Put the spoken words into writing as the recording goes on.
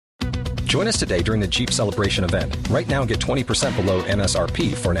Join us today during the Jeep Celebration event. Right now, get 20% below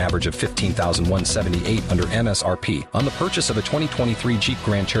MSRP for an average of $15,178 under MSRP on the purchase of a 2023 Jeep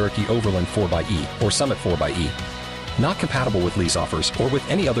Grand Cherokee Overland 4xE or Summit 4xE. Not compatible with lease offers or with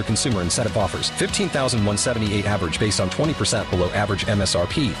any other consumer incentive offers. $15,178 average based on 20% below average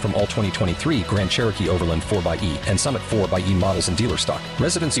MSRP from all 2023 Grand Cherokee Overland 4xE and Summit 4xE models in dealer stock.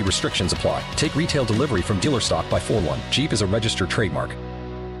 Residency restrictions apply. Take retail delivery from dealer stock by 4/1. Jeep is a registered trademark.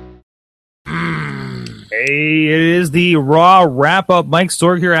 Hey, it is the Raw wrap-up. Mike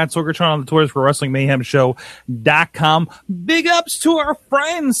Sorg here at Sorgatron on the Twitters for WrestlingMayhemShow.com. Big ups to our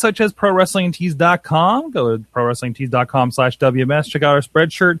friends such as ProWrestlingTees.com. Go to ProWrestlingTees.com/WMS. Check out our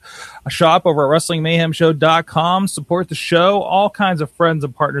Spreadshirt shop over at WrestlingMayhemShow.com. Support the show. All kinds of friends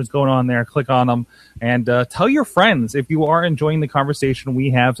and partners going on there. Click on them and tell your friends if you are enjoying the conversation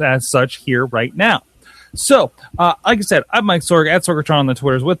we have as such here right now. So, like I said, I'm Mike Sorg at Sorgatron on the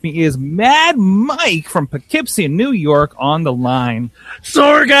Twitters. With me is Mad Mike from Poughkeepsie, New York, on the line.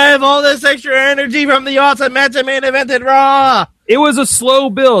 Sorg, I have all this extra energy from the awesome match and main event at Raw. It was a slow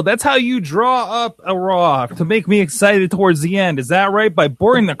build. That's how you draw up a Raw to make me excited towards the end. Is that right? By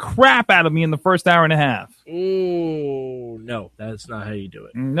boring the crap out of me in the first hour and a half. Ooh, no, that's not how you do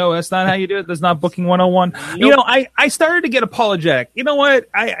it. No, that's not how you do it. That's not booking 101. Nope. You know, I started to get apologetic. You know what?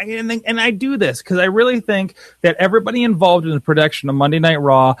 I do this because I really think that everybody involved in the production of Monday Night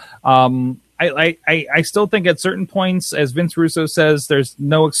Raw, I still think at certain points, as Vince Russo says, there's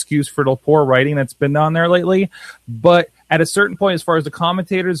no excuse for the poor writing that's been on there lately. But at a certain point, as far as the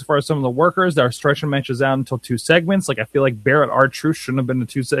commentators, as far as some of the workers that are stretching matches out until 2 segments, like I feel like Barrett R-Truth shouldn't have been a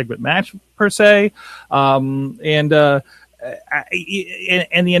 2-segment match per se. As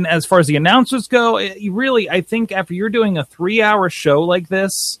far as the announcers go, I think after you're doing a 3-hour show like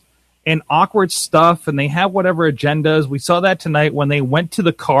this, and awkward stuff, and they have whatever agendas. We saw that tonight when they went to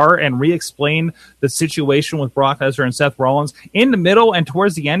the car and re-explained the situation with Brock Lesnar and Seth Rollins in the middle and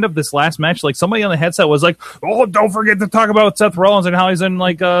towards the end of this last match. Like somebody on the headset was like, "Oh, don't forget to talk about Seth Rollins and how he's in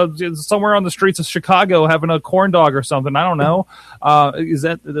like somewhere on the streets of Chicago having a corn dog or something." I don't know. Is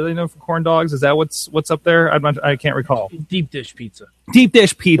that, do they know for corn dogs? Is that what's up there? I can't recall. Deep dish pizza,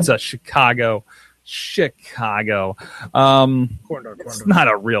 Chicago. Corn dog. It's not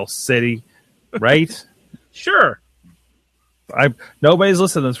a real city, right? Sure. Nobody's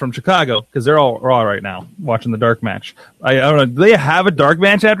listening to this from Chicago because they're all raw right now watching the dark match. I don't know. Do they have a dark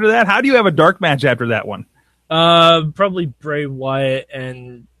match after that? How do you have a dark match after that one? Probably Bray Wyatt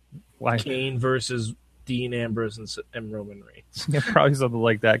and Kane versus Dean Ambrose and Roman Reigns. Yeah, probably something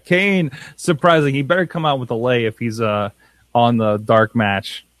like that. Kane, surprising, he better come out with a lay if he's on the dark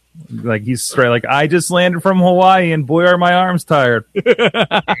match. Like he's straight like, I just landed from Hawaii and boy are my arms tired.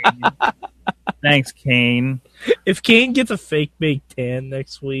 Thanks, Kane. If Kane gets a fake baked tan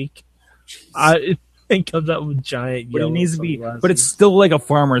next week, and comes out with giant yellow, but it needs to be, but it's still like a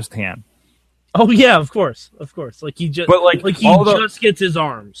farmer's tan. Oh yeah, of course. Like he just, just gets his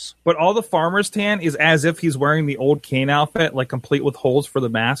arms. But all the farmer's tan is as if he's wearing the old Kane outfit, like complete with holes for the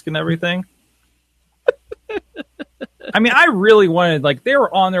mask and everything. I mean, I really wanted, like, they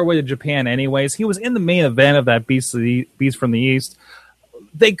were on their way to Japan anyways. He was in the main event of that Beast from the East.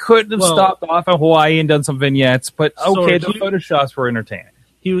 They couldn't have stopped off in Hawaii and done some vignettes, but okay, the photoshops were entertaining.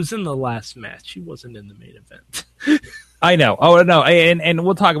 He was in the last match. He wasn't in the main event. I know. Oh, no. And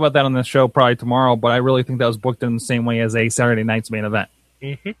we'll talk about that on the show probably tomorrow, but I really think that was booked in the same way as a Saturday night's main event.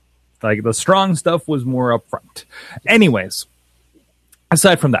 Mm-hmm. Like, the strong stuff was more up front. Anyways.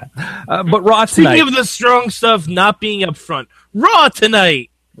 Aside from that, but Raw tonight. Speaking of the strong stuff not being up front, Raw tonight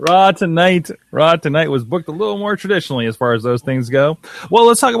was booked a little more traditionally as far as those things go. Well,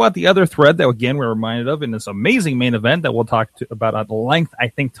 let's talk about the other thread that, again, we're reminded of in this amazing main event that we'll talk about at length, I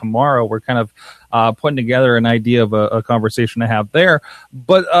think, tomorrow. We're kind of putting together an idea of a conversation to have there.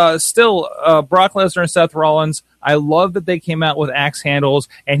 But still, Brock Lesnar and Seth Rollins, I love that they came out with axe handles,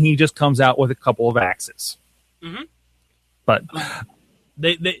 and he just comes out with a couple of axes. Mm-hmm. But...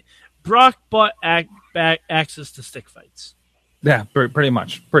 Brock bought access to stick fights. Yeah, pretty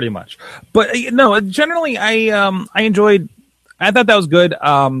much. But generally, I enjoyed. I thought that was good.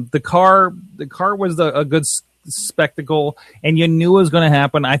 The car was a good spectacle, and you knew it was going to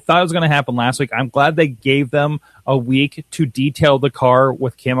happen. I thought it was going to happen last week. I'm glad they gave them a week to detail the car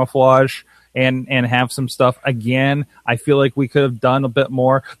with camouflage and have some stuff. Again, I feel like we could have done a bit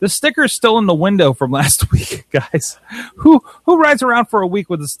more. The sticker's still in the window from last week, guys. Who rides around for a week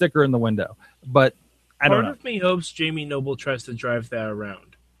with a sticker in the window? But I don't know. Part of me hopes Jamie Noble tries to drive that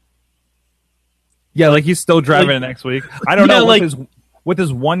around. Yeah, like he's still driving it next week. I don't know, with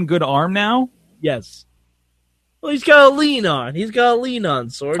his one good arm now? Yes. Well, he's got a lean on.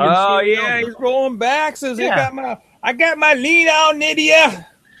 Sorg. Oh yeah, he's rolling back. Says I got my lean on, Nydia.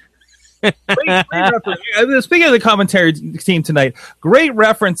 Speaking of the commentary team tonight, great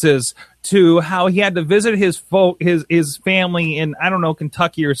references to how he had to visit his family in, I don't know,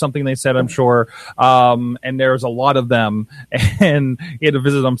 Kentucky or something. They said, I'm sure, and there's a lot of them, and he had to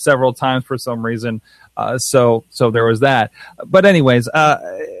visit them several times for some reason. So there was that. But anyways,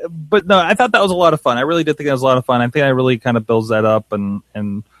 but no, I thought that was a lot of fun. I really did think that was a lot of fun. I think I really kind of builds that up,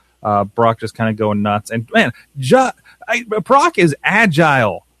 and Brock just kind of going nuts. And man, Brock is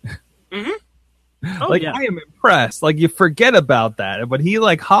agile. Mm-hmm. Oh, I am impressed. Like, you forget about that, but he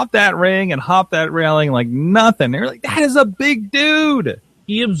hopped that ring and hopped that railing like nothing. They're like, that is a big dude.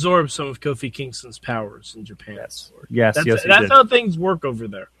 He absorbed some of Kofi Kingston's powers in Japan. Yes. That's how things work over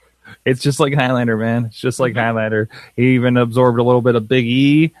there. It's just like Highlander, man. It's just like Highlander. He even absorbed a little bit of Big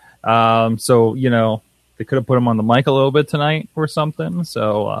E. So they could have put him on the mic a little bit tonight or something.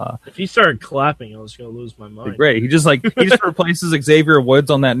 So if he started clapping, I was going to lose my mind. Great. He just replaces Xavier Woods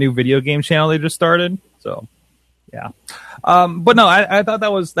on that new video game channel they just started. So yeah. But no, I thought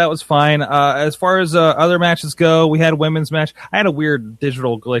that was fine. As far as other matches go, we had a women's match. I had a weird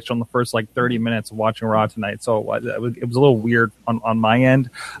digital glitch on the first 30 minutes of watching Raw tonight, so it was a little weird on my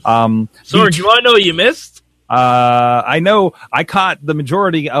end. So do you want to know what you missed? I know I caught the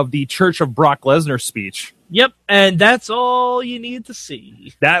majority of the Church of Brock Lesnar speech. Yep, and that's all you need to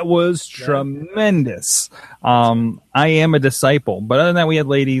see. That was tremendous. I am a disciple, but other than that, we had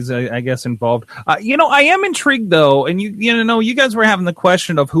ladies, I guess, involved. I am intrigued though, and you guys were having the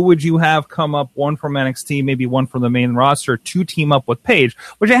question of who would you have come up, one from NXT, maybe one from the main roster, to team up with Paige,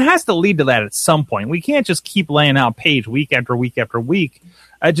 which it has to lead to that at some point. We can't just keep laying out Paige week after week after week.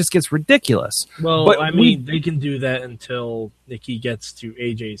 It just gets ridiculous. Well, but they can do that until Nikki gets to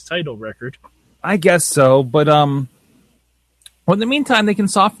AJ's title record. I guess so, but well, in the meantime, they can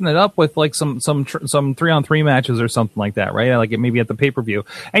soften it up with some 3-on-3 matches or something like that, right? Like maybe at the pay-per-view.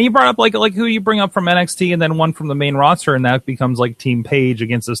 And you brought up like who you bring up from NXT, and then one from the main roster, and that becomes like Team Paige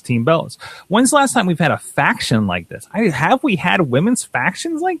against this Team Bellas. When's the last time we've had a faction like this? Have we had women's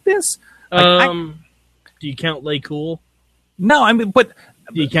factions like this? Do you count Lay Cool? No, I mean, but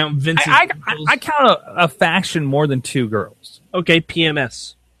do you count Vince? I count a faction more than two girls. Okay,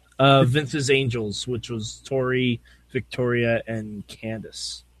 PMS. Vince's Angels, which was Tori, Victoria, and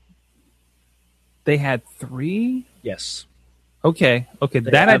Candice. They had 3? Yes. Okay,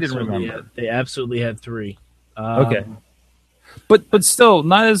 that I didn't remember. They absolutely had 3. Okay. But still,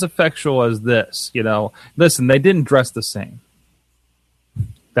 not as effectual as this, Listen, they didn't dress the same.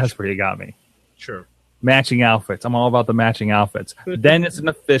 That's where you got me. Sure. Matching outfits. I'm all about the matching outfits. Then it's an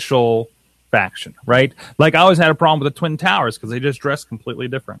official faction, right? Like, I always had a problem with the Twin Towers because they just dress completely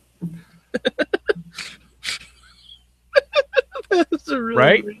different. That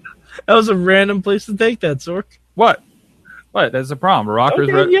was a random place to take that, Sork. What? That's a problem.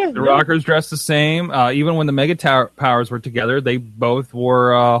 The Rockers dressed the same. Even when the Mega Powers were together, they both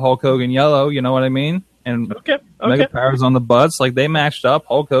wore Hulk Hogan yellow. You know what I mean? And Mega Powers on the butts, they matched up.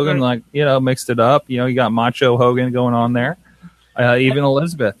 Hulk Hogan, mixed it up. You got Macho Hogan going on there. Even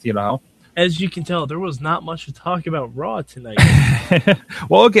Elizabeth, As you can tell, there was not much to talk about Raw tonight.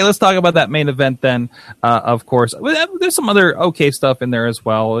 Well, okay, let's talk about that main event then, of course. There's some other okay stuff in there as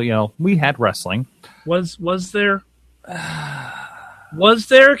well. We had wrestling. Was there? Was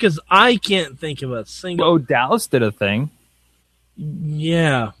there? Because I can't think of a single... Oh, Dallas did a thing.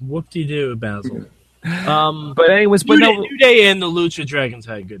 Yeah, whoop-de-doo, Basil. But anyways... New Day and the Lucha Dragons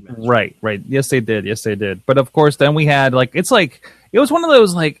had a good match. Right. Yes, they did. But of course, then we had, it was one of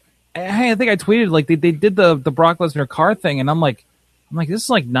those, I think I tweeted they did the Brock Lesnar car thing, and I'm like this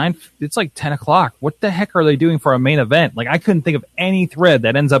is 9. It's 10 o'clock. What the heck are they doing for a main event? I couldn't think of any thread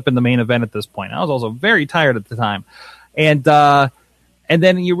that ends up in the main event at this point. I was also very tired at the time, and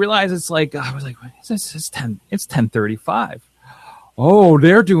then you realize it's I was like, it's 10:35. Oh,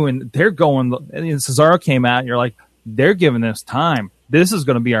 they're going. And Cesaro came out, and you're like, they're giving us time. This is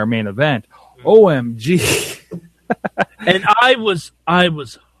going to be our main event. OMG. And I was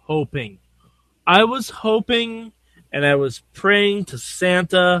hoping, and I was praying to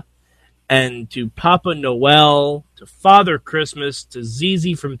Santa and to Papa Noel, to Father Christmas, to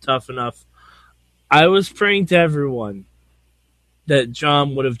ZZ from Tough Enough. I was praying to everyone that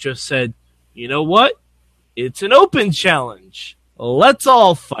John would have just said, you know what? It's an open challenge. Let's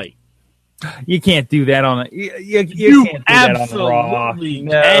all fight. You can't do that on you can't do that on Raw.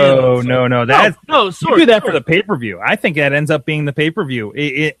 No. No, you do that for the pay-per-view. I think that ends up being the pay-per-view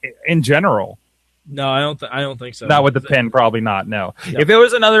in general. No, I don't think so. Not with the pin, probably not. No. If it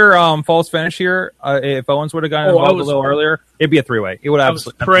was another false finish here, if Owens would have gotten involved a little earlier, it'd be a 3-way. It would. I was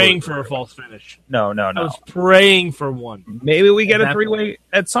praying for a false finish. No. I was praying for one. Maybe we get a 3-way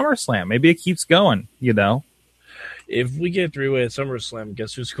at SummerSlam. Maybe it keeps going. If we get a 3-way at SummerSlam,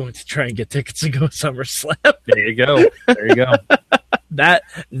 guess who's going to try and get tickets to go to SummerSlam? There you go.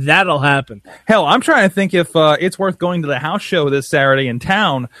 That'll happen. Hell, I'm trying to think if it's worth going to the house show this Saturday in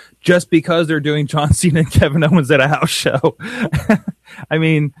town just because they're doing John Cena and Kevin Owens at a house show. I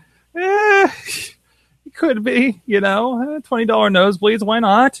mean, it could be, $20 nosebleeds. Why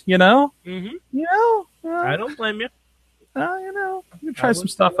not? Mm-hmm. I don't blame you. You try some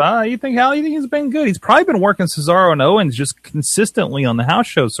stuff out. You think he's been good? He's probably been working Cesaro and Owens just consistently on the house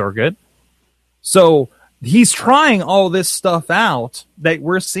show circuit. So he's trying all this stuff out that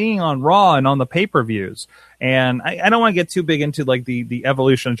we're seeing on Raw and on the pay-per-views. And I don't want to get too big into like the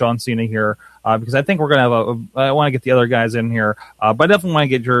evolution of John Cena here because I think we're going to have I want to get the other guys in here. But I definitely want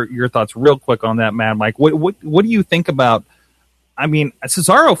to get your thoughts real quick on that, Mad Mike. What do you think about, I mean,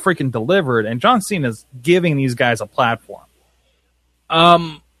 Cesaro freaking delivered and John Cena's giving these guys a platform.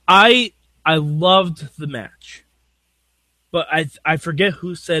 I loved the match. But I forget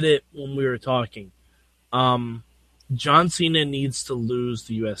who said it when we were talking. John Cena needs to lose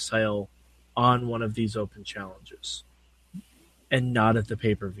the U.S. title on one of these open challenges and not at the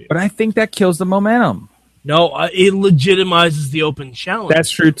pay-per-view. But I think that kills the momentum. No, it legitimizes the open challenge.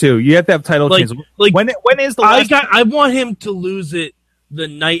 That's true, too. You have to have title changes. When is the last I want him to lose it the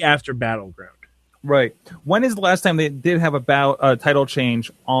night after Battleground. Right. When is the last time they did have a title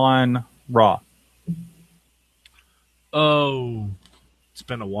change on Raw? Oh, it's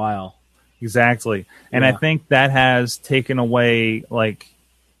been a while. Exactly. And I think that has taken away,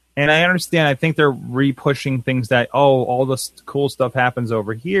 and I understand, I think they're re-pushing things that, all this cool stuff happens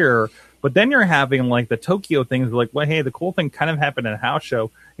over here, but then you're having, the Tokyo things, hey, the cool thing kind of happened at a house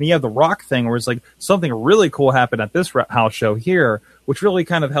show, and you have the Rock thing where it's something really cool happened at this house show here, which really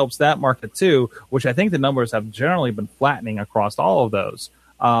kind of helps that market too, which I think the numbers have generally been flattening across all of those.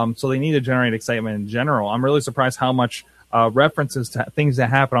 So they need to generate excitement in general. I'm really surprised how much references to things that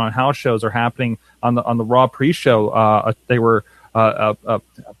happen on house shows are happening on the Raw pre-show. They were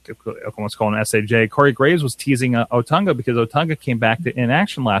almost calling SAJ. Corey Graves was teasing Otunga because Otunga came back in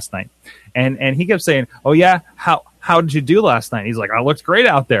action last night, and he kept saying, "Oh yeah, how did you do last night?" He's like, "I looked great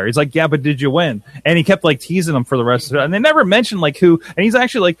out there." He's like, "Yeah, but did you win?" And he kept teasing him for the rest of it, and they never mentioned who. And he's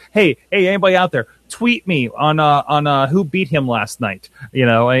actually hey, anybody out there, tweet me on who beat him last night.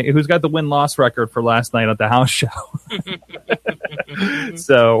 Who's got the win-loss record for last night at the house show.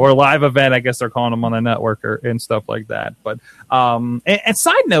 Or live event, I guess they're calling them on the network and stuff like that. But and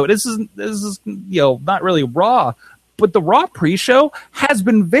side note, this is not really Raw, but the Raw pre-show has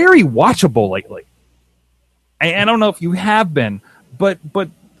been very watchable lately. I don't know if you have been, but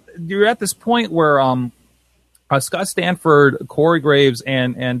you're at this point where Scott Stanford, Corey Graves,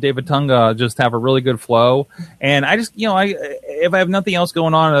 and David Tunga just have a really good flow. And I just, if I have nothing else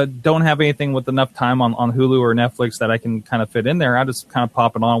going on, I don't have anything with enough time on Hulu or Netflix that I can kind of fit in there, I just kind of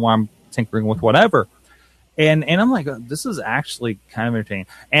pop it on while I'm tinkering with whatever. And I'm like, this is actually kind of entertaining.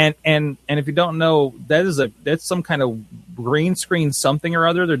 And if you don't know, that's some kind of green screen something or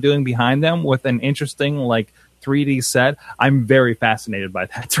other they're doing behind them with an interesting 3D set. I'm very fascinated by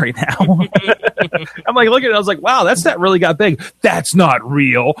that right now. I'm looking at it, I was like, wow, that set really got big. That's not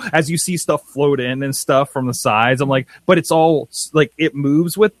real. As you see stuff float in and stuff from the sides, I'm like, but it's all it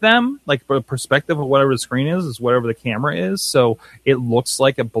moves with them, for the perspective of whatever the screen is whatever the camera is. So it looks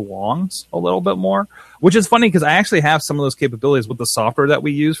like it belongs a little bit more, which is funny because I actually have some of those capabilities with the software that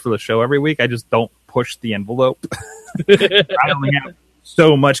we use for the show every week. I just don't push the envelope. I only have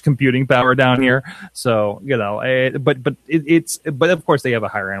so much computing power down here, so but of course they have a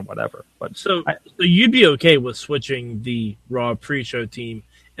higher end whatever. But so you'd be okay with switching the Raw pre-show team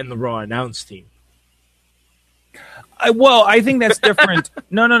and the Raw announce team? I think that's different.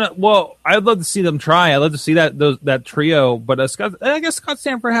 No. Well, I'd love to see them try. I'd love to see that trio. But I guess Scott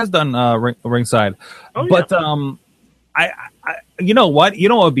Stanford has done ringside. Oh, but yeah. You know what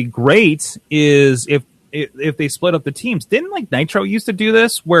would be great is if they split up the teams. Didn't Nitro used to do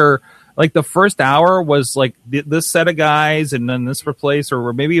this where the first hour was this set of guys and then this replace,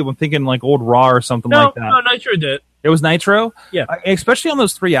 or maybe I'm thinking old Raw or something like that. No, Nitro did. It was Nitro? Yeah. Especially on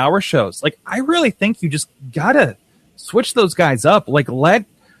those 3-hour shows. I really think you just gotta switch those guys up. I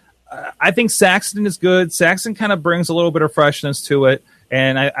think Saxton is good. Saxton kind of brings a little bit of freshness to it,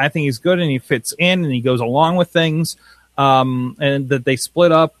 and I think he's good and he fits in and he goes along with things. And that they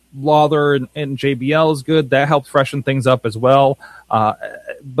split up Lawler and JBL is good. That helps freshen things up as well.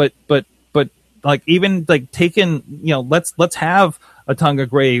 But like even like taking, let's have a Tonga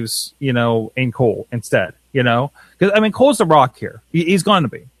Graves, in Cole instead, because I mean Cole's the Rock here. He's going to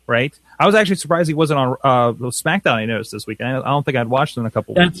be right. I was actually surprised he wasn't on SmackDown. I noticed this weekend. I don't think I'd watched him in a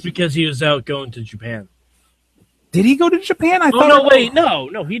couple weeks. That's because he was out going to Japan. Did he go to Japan? No, he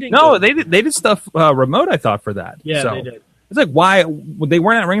didn't. No, they did stuff remote. I thought for that. Yeah, so, they did. It's like why they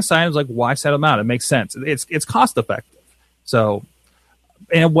weren't at ringside. It was like why set them out? It makes sense. It's cost effective. So,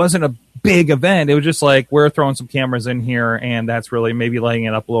 and it wasn't a big event. It was just like we're throwing some cameras in here, and that's really maybe lighting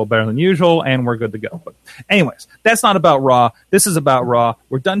it up a little better than usual, and we're good to go. But anyways, that's not about Raw. This is about Raw.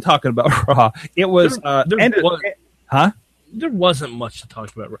 We're done talking about Raw. It was There wasn't much to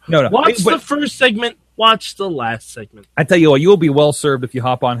talk about. No. Watch the first segment. Watch the last segment. I tell you what, you'll be well served if you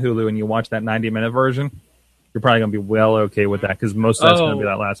hop on Hulu and you watch that 90-minute version. You're probably going to be well okay with that because most of that's going to be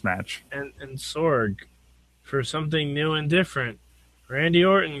that last match. And Sorg, for something new and different, Randy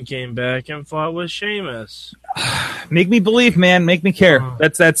Orton came back and fought with Sheamus. Make me believe, man. Make me care.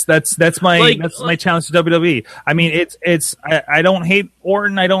 That's my challenge to WWE. I mean, I don't hate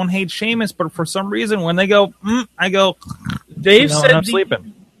Orton. I don't hate Sheamus, but for some reason, when they go, I go. I'm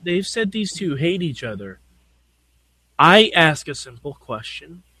sleeping. They've said these two hate each other. I ask a simple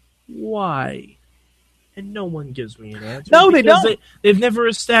question: why? And no one gives me an answer. No, they don't. They've never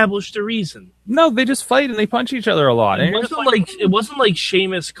established a reason. No, they just fight and they punch each other a lot. It wasn't like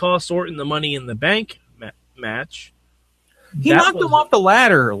Sheamus cost Orton the Money in the Bank match. He knocked him off the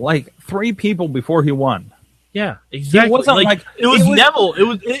ladder like 3 people before he won. Yeah, exactly. It wasn't like it was Neville. It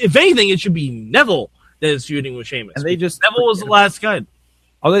was, if anything, it should be Neville that is feuding with Sheamus. And Neville was the last guy.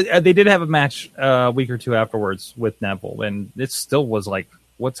 Oh, they did have a match a week or two afterwards with Neville, and it still was like,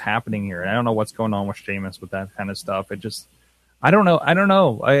 what's happening here? And I don't know what's going on with Sheamus with that kind of stuff. I don't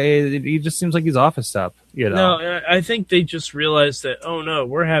know. He just seems like he's off his step. No, I think they just realized that, oh no,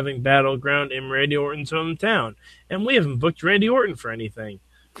 we're having Battleground in Randy Orton's hometown, and we haven't booked Randy Orton for anything.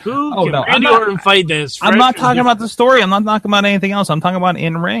 Randy Orton fight this? I'm not talking about the story. I'm not talking about anything else. I'm talking about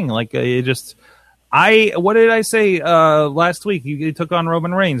in ring. Like what did I say last week? You took on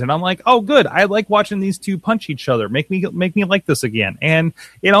Roman Reigns, and I'm like, oh, good. I like watching these two punch each other. Make me like this again. And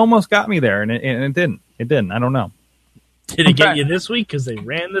it almost got me there, and it didn't. It didn't. I don't know. Did it get you this week because they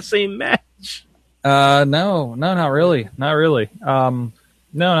ran the same match? No, not really. Not really. No,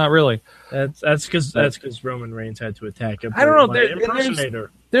 not really. That's because Roman Reigns had to attack him. I don't know.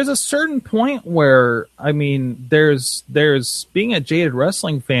 There's a certain point where there's being a jaded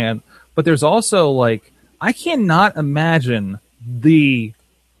wrestling fan, but there's also like I cannot imagine the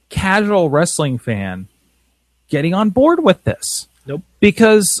casual wrestling fan getting on board with this. Nope.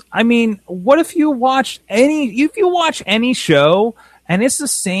 Because what if you watch any show and it's the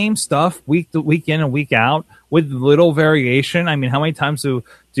same stuff week in and week out with little variation? How many times do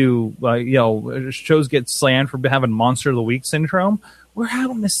shows get slammed for having Monster of the Week syndrome? We're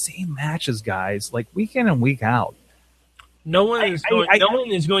having the same matches, guys, like week in and week out. No one is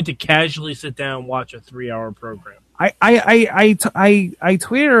going to casually sit down and watch a 3-hour program. I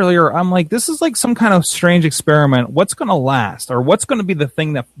tweeted earlier, I'm like, this is like some kind of strange experiment. What's going to last, or what's going to be the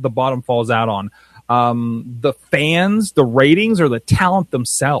thing that the bottom falls out on? The fans, the ratings, or the talent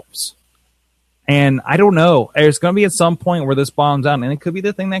themselves? And I don't know. There's going to be at some point where this bottoms out, and it could be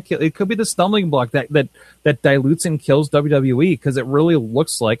the thing it could be the stumbling block that dilutes and kills WWE, because it really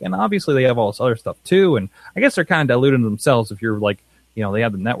looks like, and obviously they have all this other stuff too, and I guess they're kind of diluting themselves if you're like, they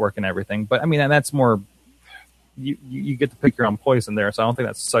have the network and everything, but that's more. You get to pick your own poison there, so I don't think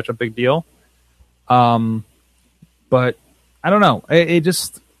that's such a big deal. But I don't know. It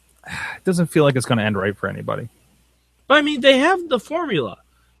doesn't feel like it's going to end right for anybody. But they have the formula.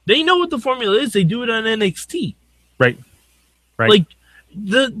 They know what the formula is. They do it on NXT. Right. Like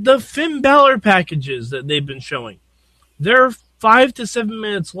the Finn Balor packages that they've been showing, they're 5 to 7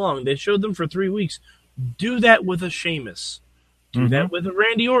 minutes long. They showed them for 3 weeks. Do that with a Sheamus. Do that with a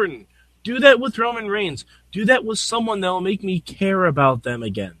Randy Orton. Do that with Roman Reigns. Do that with someone that will make me care about them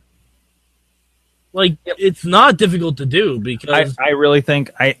again. It's not difficult to do, because I really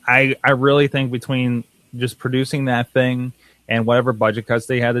think I really think between just producing that thing and whatever budget cuts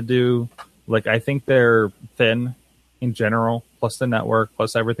they had to do, I think they're thin in general, plus the network,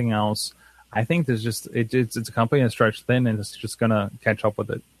 plus everything else. I think there's just it's a company that's stretched thin, and it's just gonna catch up with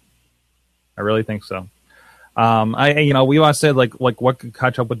it. I really think so. We always said like what could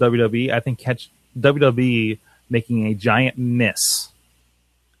catch up with WWE. I think catch WWE making a giant miss,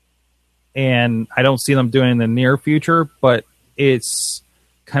 and I don't see them doing it in the near future. But it's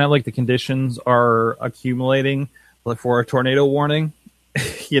kind of like the conditions are accumulating, like for a tornado warning,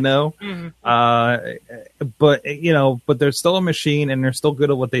 but they're still a machine, and they're still good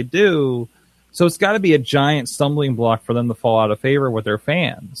at what they do. So it's got to be a giant stumbling block for them to fall out of favor with their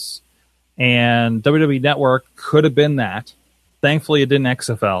fans. And WWE Network could have been that. Thankfully, it didn't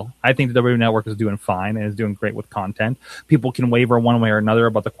XFL. I think the WWE Network is doing fine and is doing great with content. People can waver one way or another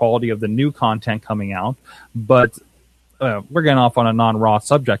about the quality of the new content coming out, but we're getting off on a non-Raw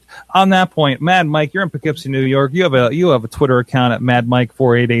subject. On that point, Mad Mike, you're in Poughkeepsie, New York. You have a Twitter account at Mad Mike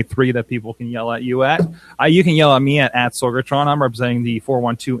 4883 that people can yell at you at. You can yell at me at Sorgatron. I'm representing the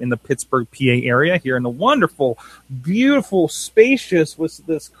 412 in the Pittsburgh, PA area here in the wonderful, beautiful, spacious with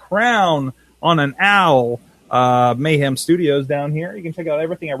this crown on an owl. Mayhem Studios down here. You can check out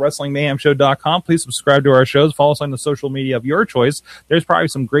everything at WrestlingMayhemShow.com. Please subscribe to our shows. Follow us on the social media of your choice. There's probably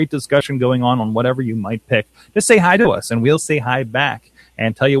some great discussion going on whatever you might pick. Just say hi to us, and we'll say hi back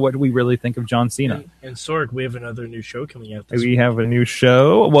and tell you what we really think of John Cena. And Sorg, we have another new show coming out this week. Have a new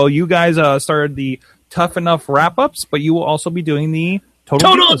show. Well, you guys started the Tough Enough wrap-ups, but you will also be doing the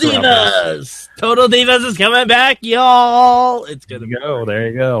Total Divas! Total Divas is coming back, y'all! It's gonna go. There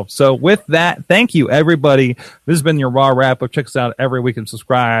you go. So with that, thank you, everybody. This has been your Raw Wrap-Up. Check us out every week and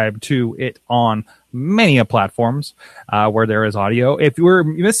subscribe to it on many platforms where there is audio. If you're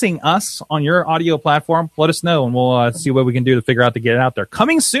missing us on your audio platform, let us know, and we'll see what we can do to figure out to get it out there.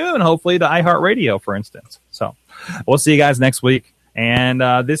 Coming soon, hopefully, to iHeartRadio, for instance. So we'll see you guys next week. And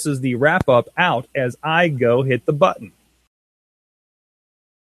this is the wrap-up out as I go hit the button.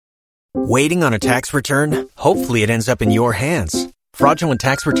 Waiting on a tax return? Hopefully it ends up in your hands. Fraudulent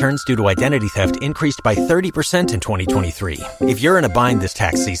tax returns due to identity theft increased by 30% in 2023. If you're in a bind this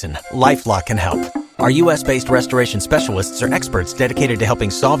tax season, LifeLock can help. Our U.S.-based restoration specialists are experts dedicated to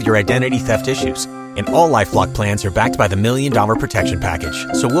helping solve your identity theft issues. And all LifeLock plans are backed by the $1 Million Protection Package.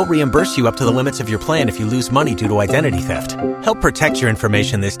 So we'll reimburse you up to the limits of your plan if you lose money due to identity theft. Help protect your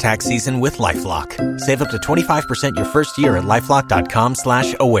information this tax season with LifeLock. Save up to 25% your first year at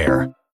LifeLock.com/aware.